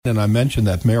And I mentioned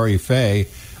that Mary Fay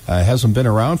hasn't been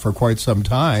around for quite some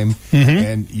time,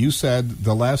 and you said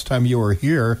the last time you were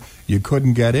here, you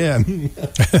couldn't get in.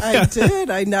 I did.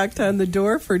 I knocked on the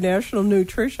door for National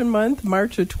Nutrition Month,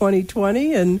 March of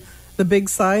 2020, and the big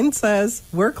sign says,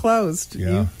 we're closed.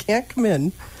 Yeah. You can't come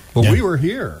in. Well, we were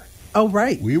here. Oh,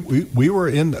 right. We were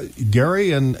in,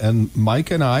 Gary and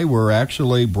Mike and I were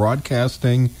actually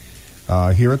broadcasting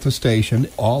here at the station,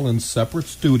 all in separate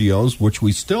studios, which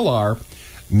we still are.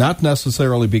 Not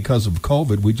necessarily because of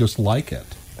COVID, we just like it.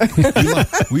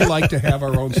 we like to have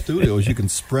our own studios. You can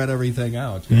spread everything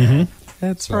out. You know?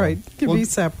 That's right. Can be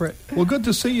separate. Well, good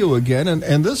to see you again.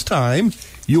 And this time,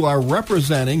 you are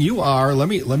representing, let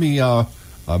me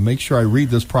make sure I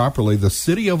read this properly, the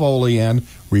City of Olean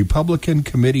Republican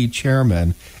Committee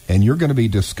Chairman, and you're going to be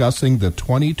discussing the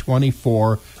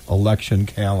 2024 election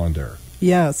calendar.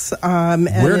 Yes.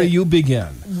 Where do you begin?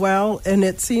 Well, and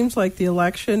it seems like the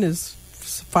election is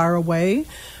far away,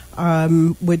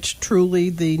 which truly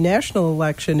the national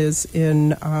election is in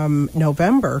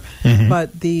November,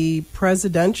 but the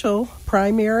presidential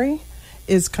primary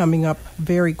is coming up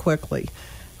very quickly.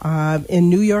 In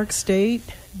New York State,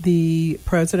 the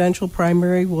presidential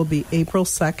primary will be April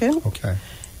 2nd. Okay.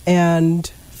 And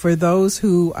for those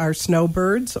who are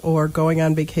snowbirds or going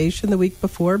on vacation the week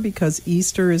before, because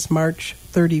Easter is March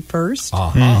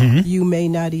 31st, you may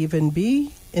not even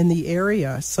be in the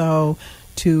area. So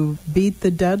to beat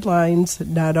the deadlines,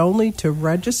 not only to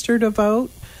register to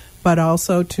vote, but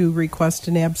also to request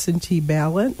an absentee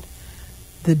ballot,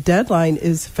 the deadline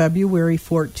is February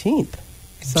 14th.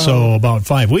 So about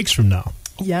 5 weeks from now.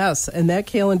 Yes, and that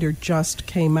calendar just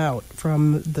came out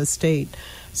from the state.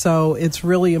 So it's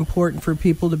really important for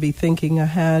people to be thinking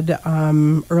ahead.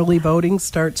 Early voting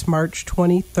starts March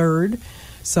 23rd.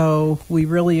 So we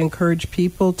really encourage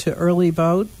people to early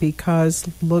vote because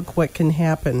look what can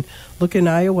happen. Look in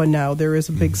Iowa now. There is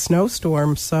a big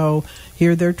snowstorm. So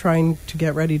here they're trying to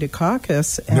get ready to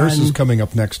caucus. Theirs is coming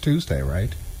up next Tuesday,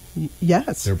 right?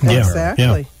 Yes,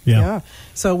 exactly. Yeah.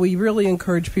 So we really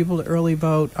encourage people to early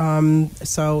vote.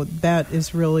 So that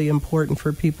is really important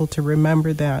for people to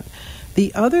remember that.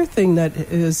 The other thing that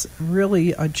is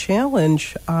really a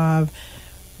challenge,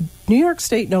 New York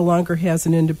State no longer has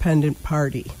an independent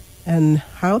party. And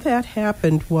how that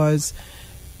happened was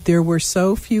there were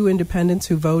so few independents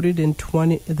who voted in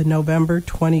the November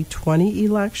 2020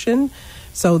 election.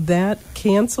 So that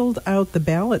canceled out the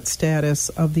ballot status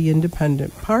of the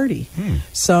independent party.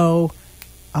 So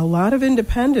a lot of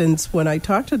independents, when I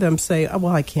talk to them, say, oh,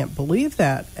 well, I can't believe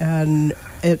that. And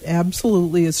it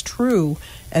absolutely is true.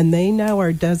 And they now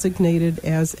are designated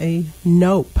as a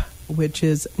NOPE, which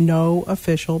is no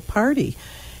official party.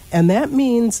 And that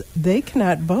means they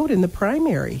cannot vote in the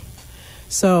primary.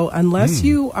 So unless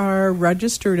you are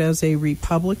registered as a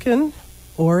Republican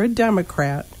or a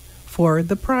Democrat for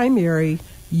the primary,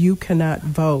 you cannot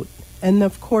vote. And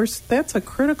of course, that's a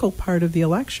critical part of the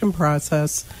election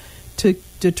process to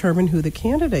determine who the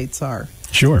candidates are.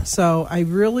 Sure. So I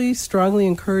really strongly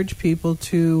encourage people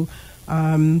to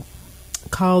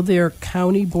call their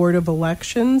county board of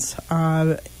elections.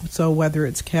 So whether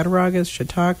it's Cattaraugus,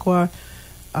 Chautauqua,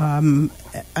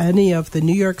 any of the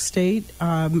New York State,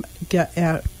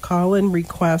 call and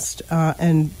request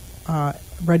and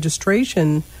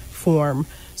registration form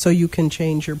so you can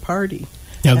change your party.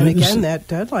 Yeah, and again, that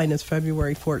deadline is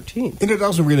February 14th. And it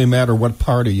doesn't really matter what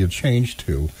party you change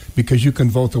to, because you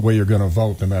can vote the way you're going to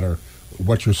vote no matter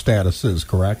what your status is,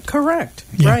 correct? Correct,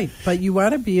 right. But you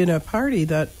want to be in a party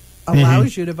that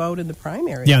allows you to vote in the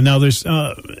primary. Yeah, now there's,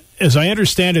 as I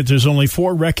understand it, there's only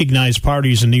 4 recognized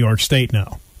parties in New York State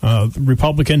now.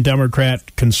 Republican,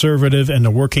 Democrat, Conservative, and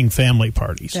the Working Family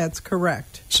parties. That's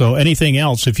correct. So anything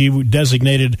else, if you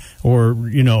designated or,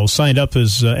 signed up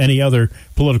as any other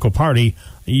political party,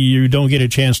 you don't get a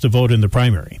chance to vote in the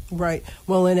primary. Right.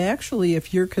 Well, and actually,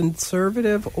 if you're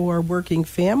Conservative or Working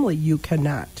Family, you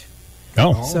cannot.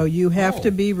 Oh. So you have to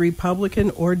be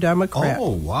Republican or Democrat. Oh,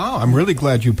 wow. I'm really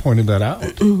glad you pointed that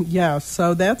out. Yeah,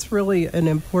 so that's really an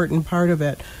important part of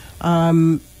it.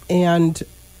 And in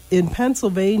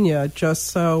Pennsylvania, just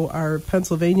so our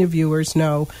Pennsylvania viewers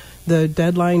know, the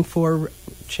deadline for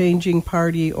changing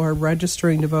party or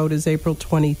registering to vote is April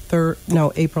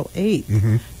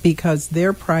 8th, because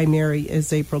their primary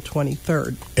is April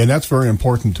 23rd. And that's very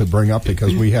important to bring up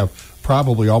because we have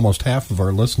probably almost half of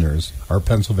our listeners are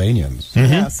Pennsylvanians.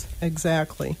 Yes,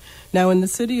 exactly. Now, in the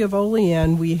city of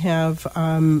Olean, we have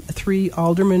 3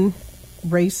 alderman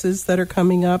races that are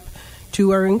coming up.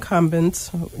 2 are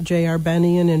incumbents, J.R.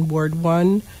 Bennion in Ward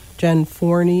 1, Jen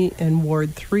Forney in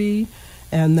Ward 3,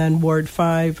 And then Ward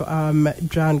 5,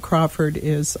 John Crawford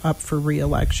is up for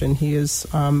re-election. He is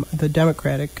the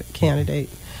Democratic candidate.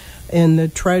 In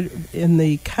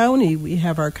the county, we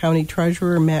have our county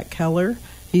treasurer, Matt Keller.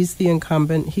 He's the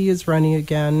incumbent. He is running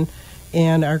again.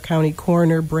 And our county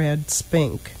coroner, Brad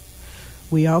Spink.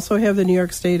 We also have the New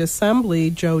York State Assembly,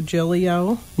 Joe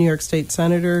Giglio, New York State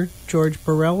Senator George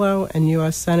Borrello, and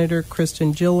U.S. Senator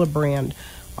Kristen Gillibrand.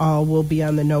 All will be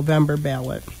on the November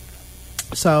ballot.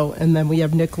 So, and then we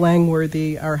have Nick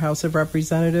Langworthy, our House of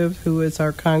Representatives, who is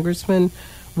our congressman,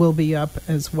 will be up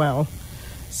as well.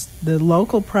 The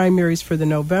local primaries for the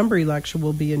November election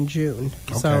will be in June,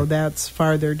 so that's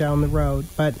farther down the road.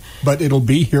 But it'll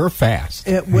be here fast.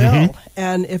 It will.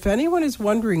 And if anyone is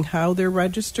wondering how they're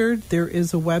registered, there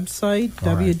is a website,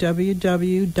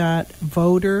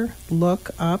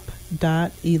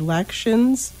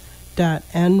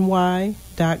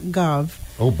 www.voterlookup.elections.ny.gov.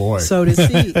 Oh, boy. So to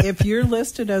see if you're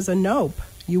listed as a NOPE,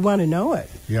 you want to know it.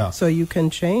 Yeah. So you can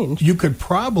change. You could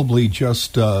probably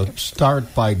just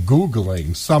start by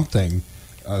Googling something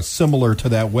similar to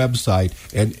that website,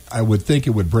 and I would think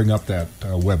it would bring up that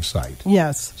website.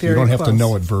 Yes, so you don't have to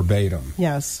know it verbatim.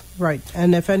 Yes, right.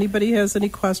 And if anybody has any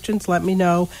questions, let me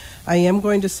know. I am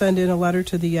going to send in a letter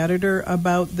to the editor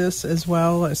about this as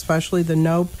well, especially the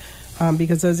NOPE.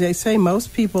 Because, as I say,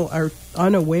 most people are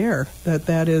unaware that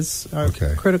that is a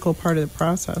critical part of the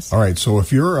process. All right, so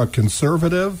if you're a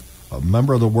conservative, a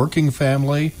member of the working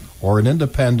family, or an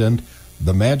independent,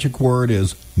 the magic word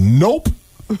is nope.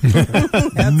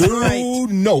 That's right.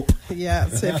 Nope.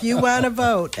 Yes, if you want to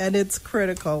vote, and it's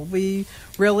critical. We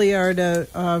really are at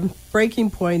a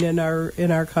breaking point in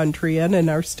our country and in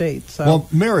our state. So. Well,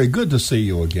 Mary, good to see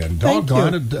you again. Thank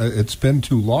Doggone it, it's been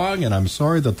too long, and I'm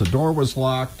sorry that the door was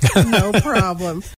locked. No problem.